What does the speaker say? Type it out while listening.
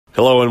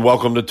Hello and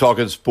welcome to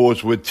Talking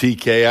Sports with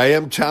TK. I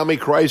am Tommy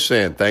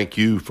Krysan. Thank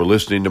you for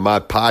listening to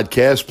my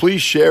podcast.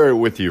 Please share it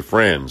with your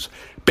friends.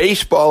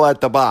 Baseball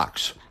at the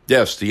Box.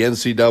 Yes, the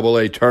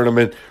NCAA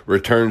tournament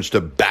returns to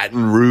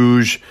Baton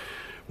Rouge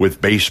with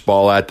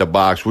Baseball at the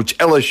Box, which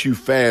LSU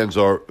fans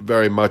are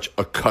very much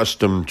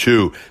accustomed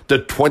to. The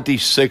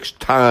 26th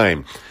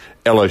time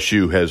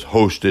LSU has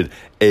hosted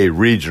a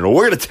regional.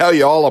 We're going to tell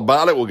you all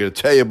about it. We're going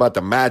to tell you about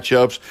the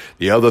matchups,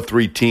 the other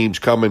three teams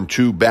coming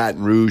to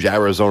Baton Rouge,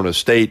 Arizona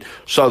State,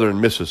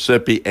 Southern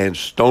Mississippi, and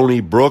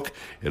Stony Brook.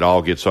 It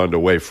all gets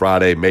underway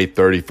Friday, May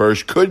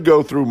 31st. Could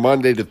go through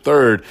Monday the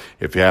 3rd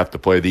if you have to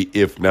play the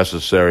if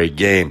necessary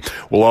game.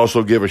 We'll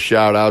also give a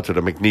shout out to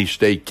the McNeese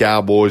State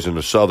Cowboys and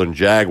the Southern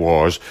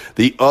Jaguars,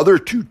 the other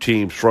two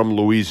teams from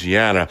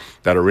Louisiana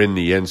that are in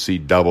the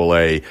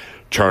NCAA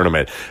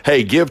tournament.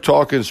 Hey, give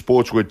Talking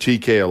Sports with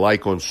TK a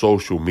like on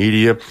social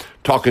media.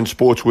 Talking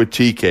Sports with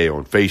TK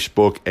on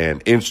Facebook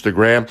and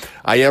Instagram.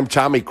 I am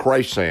Tommy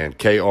Krysan,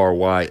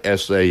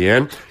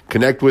 Krysan.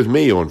 Connect with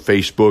me on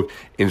Facebook,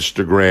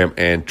 Instagram,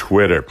 and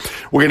Twitter.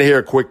 We're going to hear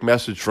a quick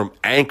message from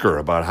Anchor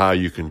about how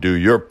you can do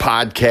your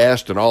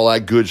podcast and all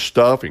that good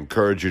stuff.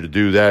 Encourage you to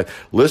do that.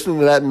 Listen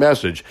to that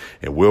message,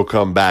 and we'll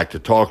come back to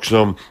talk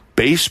some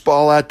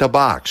Baseball at the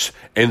Box,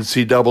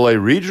 NCAA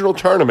Regional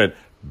Tournament,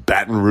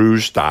 Baton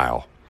Rouge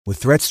style. With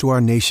threats to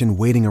our nation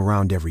waiting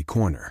around every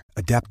corner,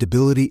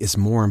 adaptability is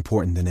more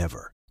important than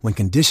ever. When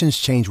conditions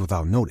change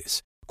without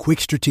notice,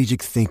 quick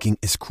strategic thinking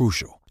is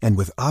crucial. And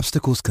with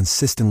obstacles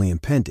consistently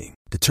impending,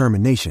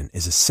 determination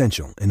is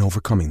essential in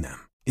overcoming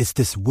them. It's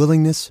this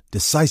willingness,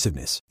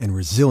 decisiveness, and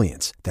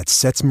resilience that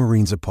sets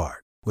Marines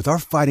apart. With our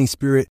fighting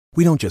spirit,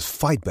 we don't just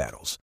fight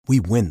battles, we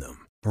win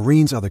them.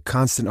 Marines are the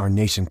constant our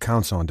nation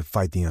counts on to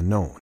fight the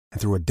unknown.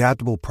 And through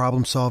adaptable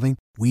problem solving,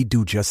 we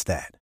do just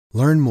that.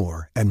 Learn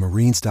more at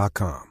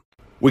marines.com.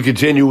 We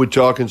continue with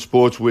Talking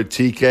Sports with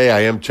TK.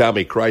 I am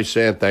Tommy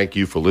Krysan. Thank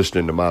you for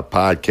listening to my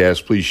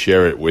podcast. Please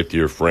share it with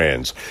your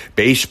friends.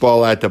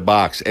 Baseball at the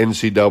Box,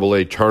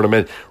 NCAA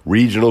tournament,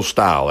 regional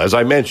style. As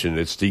I mentioned,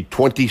 it's the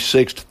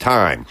 26th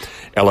time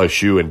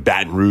LSU in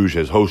Baton Rouge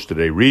has hosted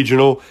a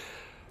regional.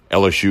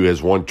 LSU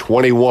has won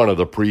 21 of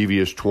the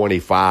previous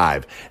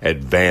 25,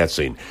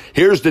 advancing.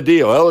 Here's the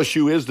deal.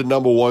 LSU is the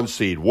number one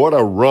seed. What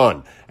a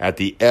run at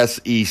the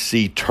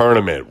SEC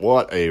tournament.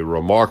 What a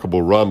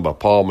remarkable run by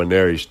Paul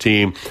Mainieri's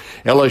team.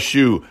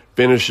 LSU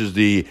finishes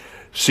the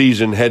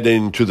season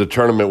heading to the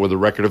tournament with a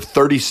record of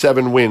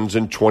 37 wins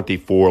and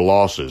 24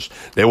 losses.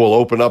 They will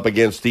open up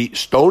against the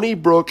Stony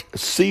Brook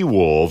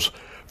Seawolves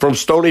from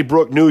Stony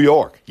Brook, New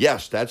York.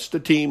 Yes, that's the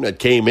team that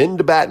came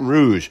into Baton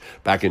Rouge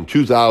back in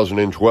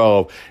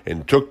 2012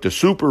 and took the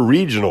Super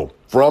Regional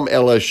from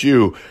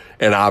LSU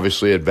and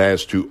obviously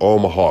advanced to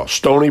Omaha.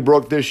 Stony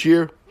Brook this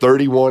year,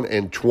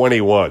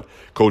 31-21.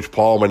 Coach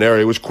Paul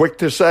Mainieri was quick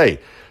to say,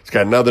 it's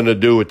got nothing to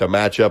do with the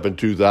matchup in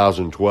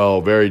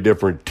 2012. Very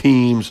different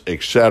teams,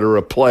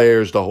 etc.,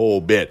 players, the whole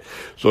bit.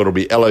 So it'll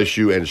be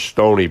LSU and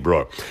Stony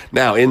Brook.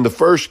 Now, in the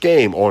first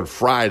game on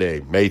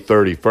Friday, May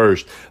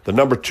 31st, the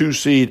number 2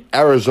 seed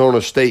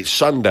Arizona State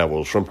Sun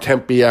Devils from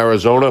Tempe,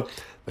 Arizona,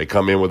 they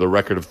come in with a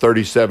record of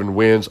 37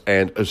 wins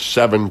and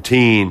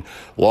 17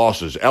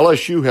 losses.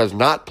 LSU has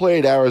not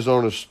played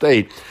Arizona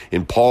State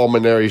in Paul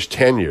Mainieri's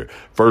tenure.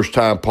 First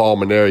time Paul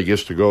Mainieri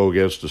gets to go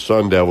against the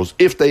Sun Devils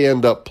if they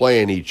end up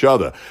playing each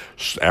other.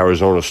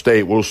 Arizona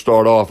State will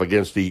start off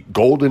against the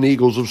Golden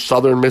Eagles of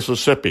Southern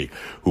Mississippi,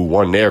 who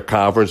won their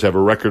conference, have a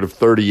record of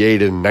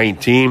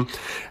 38-19.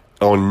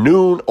 On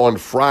noon on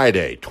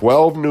Friday,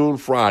 12 noon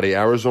Friday,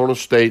 Arizona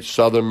State,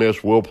 Southern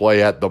Miss will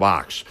play at the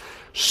Box.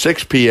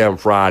 6 p.m.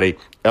 Friday,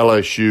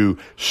 LSU,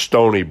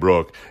 Stony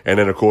Brook. And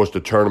then, of course, the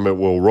tournament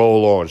will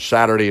roll on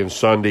Saturday and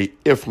Sunday,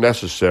 if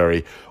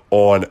necessary,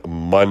 on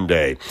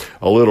Monday.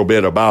 A little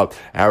bit about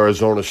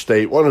Arizona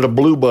State, one of the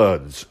Blue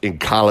Buds in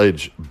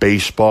college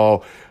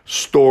baseball.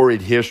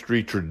 Storied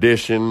history,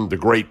 tradition, the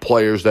great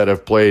players that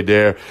have played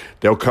there.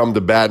 They'll come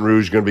to Baton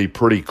Rouge, going to be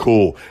pretty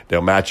cool.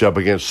 They'll match up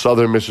against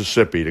Southern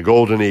Mississippi, the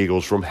Golden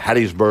Eagles from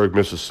Hattiesburg,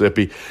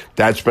 Mississippi.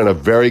 That's been a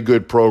very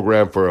good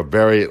program for a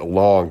very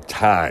long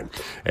time.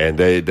 And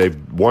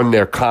they've won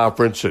their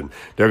conference, and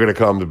they're going to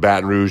come to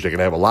Baton Rouge. They're going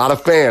to have a lot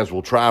of fans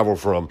will travel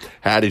from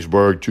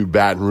Hattiesburg to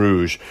Baton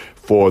Rouge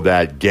for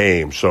that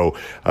game. So,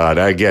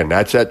 again,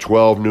 that's at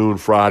 12 noon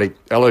Friday.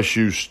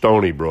 LSU,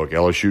 Stony Brook.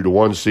 LSU the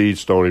 1 seed,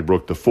 Stony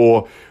Brook the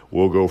 4.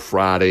 We'll go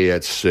Friday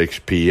at 6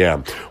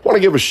 p.m. Want to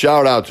give a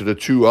shout-out to the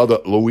 2 other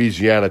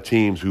Louisiana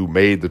teams who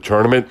made the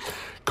tournament.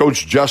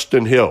 Coach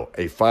Justin Hill,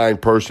 a fine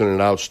person and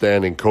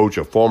outstanding coach,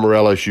 a former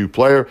LSU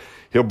player.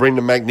 He'll bring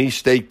the McNeese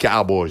State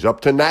Cowboys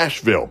up to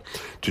Nashville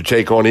to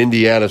take on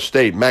Indiana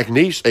State.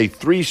 McNeese, a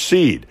 3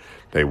 seed.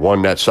 They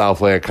won that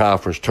Southland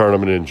Conference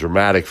tournament in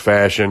dramatic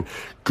fashion.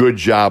 Good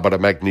job by the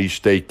McNeese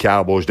State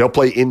Cowboys. They'll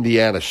play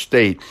Indiana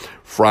State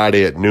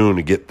Friday at noon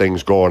to get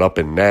things going up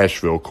in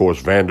Nashville. Of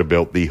course,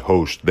 Vanderbilt, the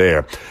host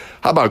there.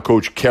 How about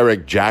Coach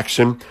Kerrick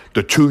Jackson,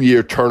 the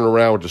 2-year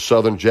turnaround with the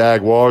Southern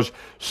Jaguars?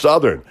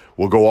 Southern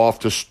will go off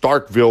to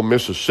Starkville,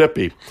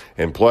 Mississippi,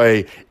 and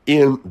play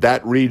in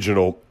that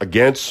regional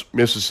against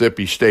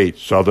Mississippi State.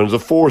 Southern's a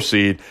 4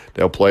 seed.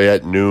 They'll play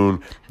at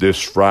noon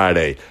this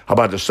Friday. How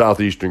about the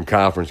Southeastern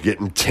Conference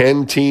getting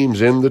 10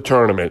 teams in the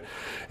tournament?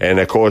 And,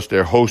 of course,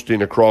 they're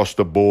hosting across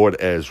the board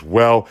as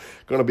well.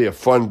 Going to be a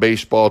fun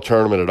baseball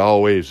tournament. It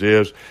always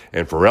is.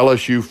 And for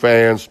LSU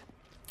fans,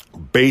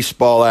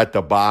 baseball at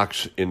the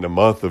box in the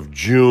month of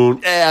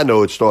June. I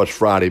know it starts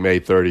Friday, May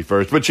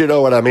 31st, but you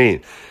know what I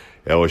mean.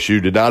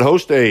 LSU did not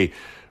host a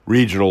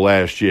regional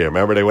last year.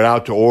 Remember, they went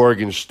out to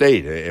Oregon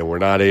State and were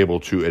not able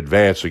to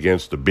advance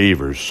against the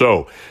Beavers.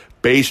 So,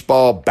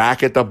 baseball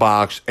back at the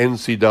box,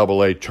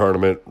 NCAA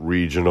tournament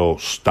regional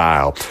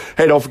style.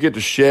 Hey, don't forget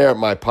to share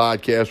my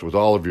podcast with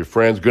all of your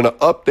friends. Going to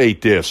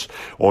update this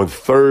on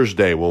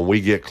Thursday when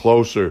we get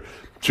closer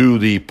to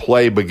the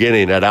play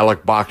beginning at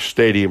Alec Box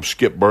Stadium,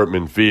 Skip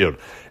Bertman Field.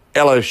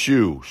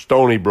 LSU,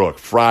 Stony Brook,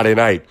 Friday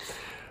night.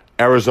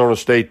 Arizona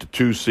State, the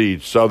 2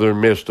 seed.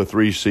 Southern Miss, the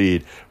 3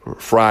 seed.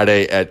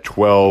 Friday at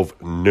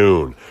 12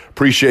 noon.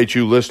 Appreciate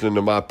you listening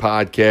to my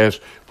podcast.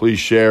 Please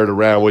share it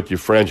around with your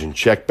friends and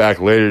check back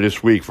later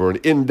this week for an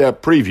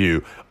in-depth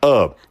preview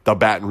of the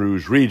Baton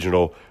Rouge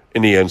Regional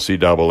in the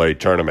NCAA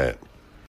tournament.